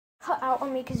cut out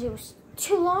on me because it was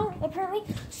too long, apparently.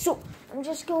 So I'm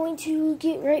just going to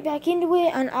get right back into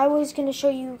it, and I was going to show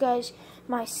you guys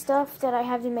my stuff that I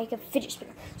have to make a fidget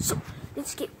spinner. So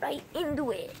let's get right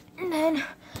into it. And then,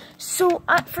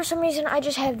 for some reason, I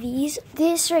just have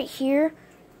this right here.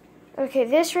 Okay,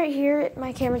 this right here,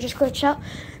 my camera just glitched out.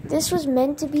 This was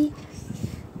meant to be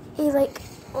a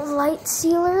light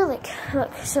sealer.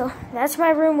 Look, so that's my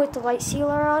room with the light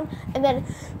sealer on, and then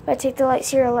if I take the light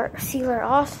sealer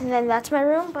off, and then that's my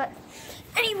room. But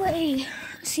anyway,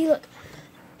 see, look,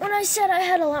 when I said I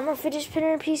had a lot more fidget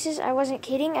spinner pieces, I wasn't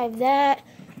kidding. I have that,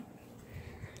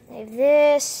 I have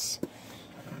this,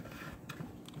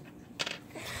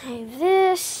 I have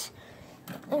this.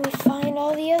 Let me find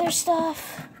all the other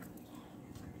stuff.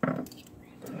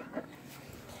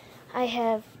 I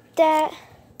have that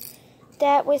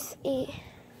with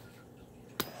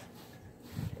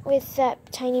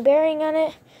that tiny bearing on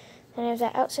it. Then I have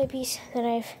that outside piece. Then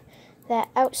I have that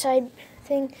outside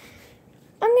thing.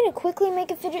 I'm gonna quickly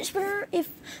make a fidget spinner if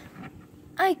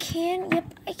I can.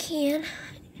 Yep, I can.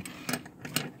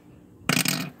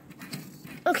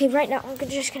 Okay, right now I'm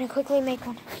just gonna quickly make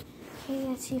one. Okay,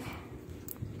 let's see.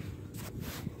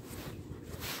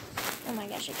 Oh my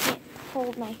gosh, I can't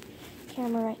hold my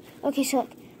camera right. Okay, so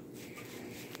look.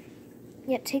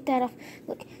 Yep, take that off.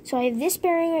 Look, so I have this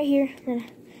bearing right here, then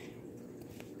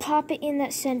pop it in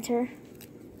that center.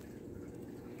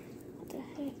 What the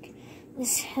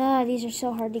heck? These are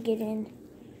so hard to get in.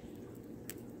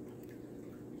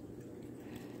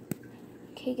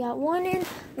 Okay, got one in.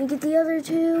 Let me get the other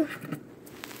two.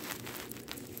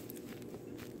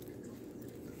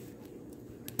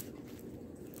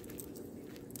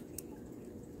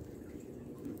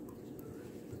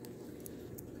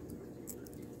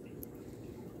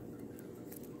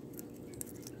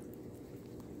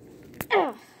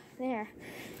 There.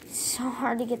 It's so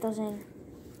hard to get those in.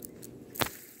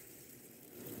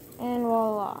 And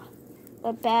voila.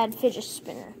 A bad fidget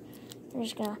spinner. I'm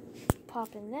just gonna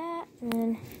pop in that, and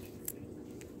then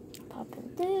pop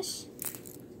in this.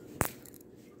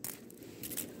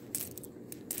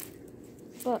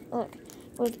 But look,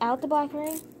 without the black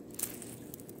ring.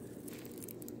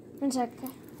 One sec.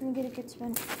 Let me get a good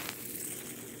spin.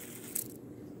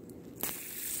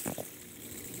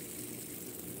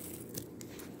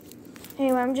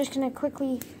 Anyway, I'm just going to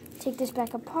quickly take this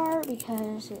back apart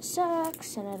because it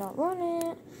sucks and I don't want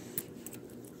it.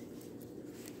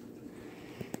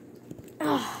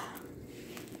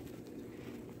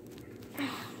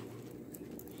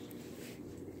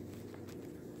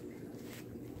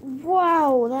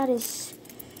 Wow, that is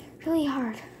really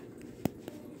hard.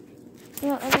 You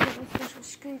know, I'm going to get my special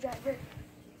screwdriver.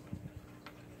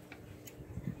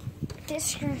 This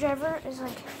screwdriver is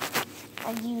like,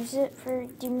 I use it for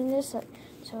doing this, so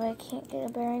I can't get a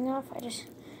bearing off. I just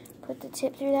put the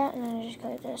tip through that, and then I just go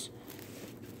like this.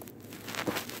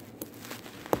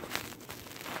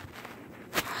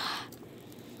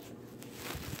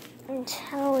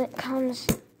 Until it comes,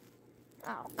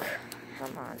 oh,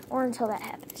 come on, or until that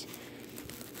happens.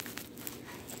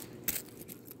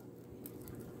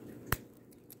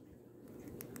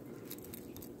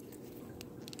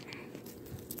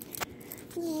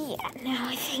 Yeah, now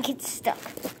I think it's stuck.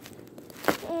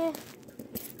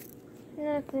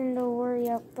 Nothing to worry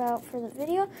about for the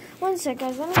video. One sec,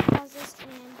 guys. Let me pause this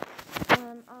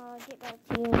and I'll get back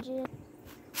to you.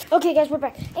 Okay, guys, we're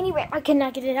back. Anyway, I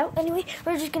cannot get it out. Anyway,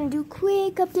 we're just gonna do a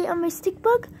quick update on my stick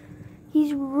bug.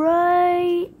 He's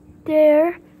right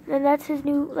there, and that's his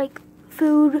new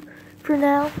food for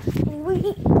now.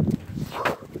 Anyway,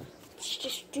 let's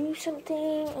just do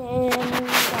something, and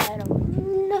I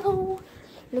don't know.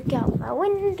 Look out my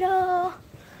window.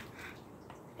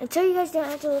 And so you guys don't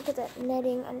have to look at that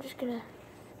netting, I'm just gonna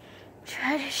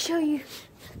try to show you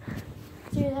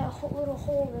through that little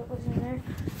hole that was in there.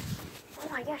 Oh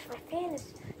my gosh, my fan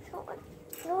is so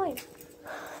annoying.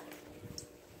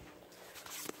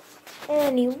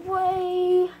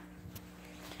 Anyway,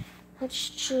 let's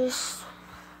just...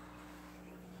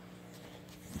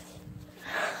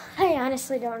 I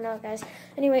honestly don't know, guys.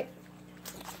 Anyway,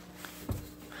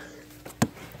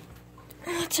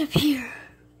 what's up here?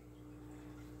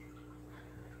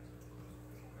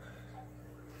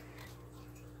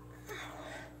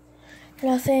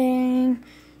 Nothing.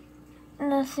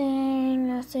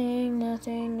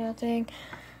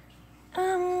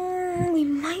 We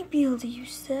might be able to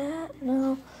use that.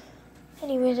 No.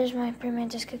 Anyway, there's my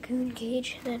Mantis cocoon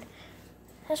cage. Then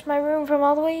that's my room from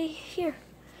all the way here.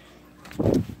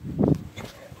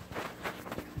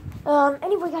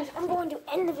 Anyway, guys, I'm going to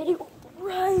end the video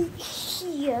right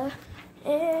here.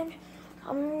 And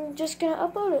I'm just gonna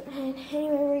upload it. And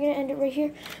anyway, we're gonna end it right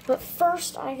here. But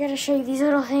first, I gotta show you these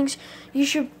little things.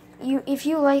 If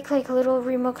you like little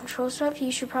remote control stuff,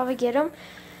 you should probably get them.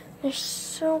 They're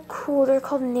so cool. They're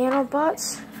called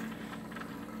nanobots.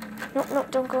 No,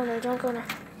 don't go in there. Don't go in there.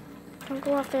 Don't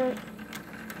go off there.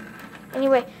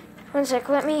 Anyway, one sec.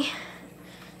 Let me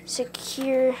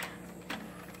secure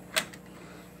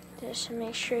this and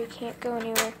make sure you can't go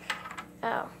anywhere.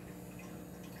 Oh.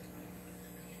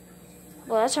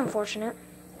 Well, that's unfortunate.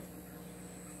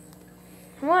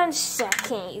 One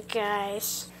second, you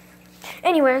guys.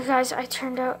 Anyway, guys, I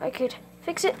turned out I could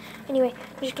fix it. Anyway,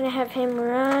 I'm just gonna have him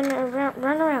run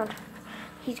around.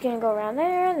 He's gonna go around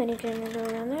there, and then he's gonna go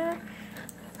around there.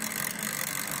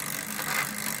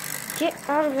 Get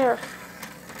out of there.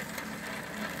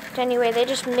 Anyway, they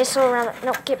just missile around.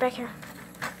 No, get back here.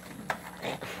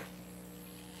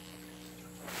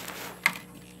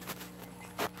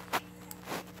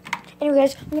 Anyway,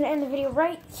 guys, I'm gonna end the video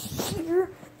right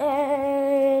here,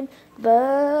 and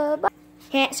bye-bye.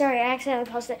 Sorry, I accidentally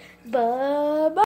paused it. Bye-bye.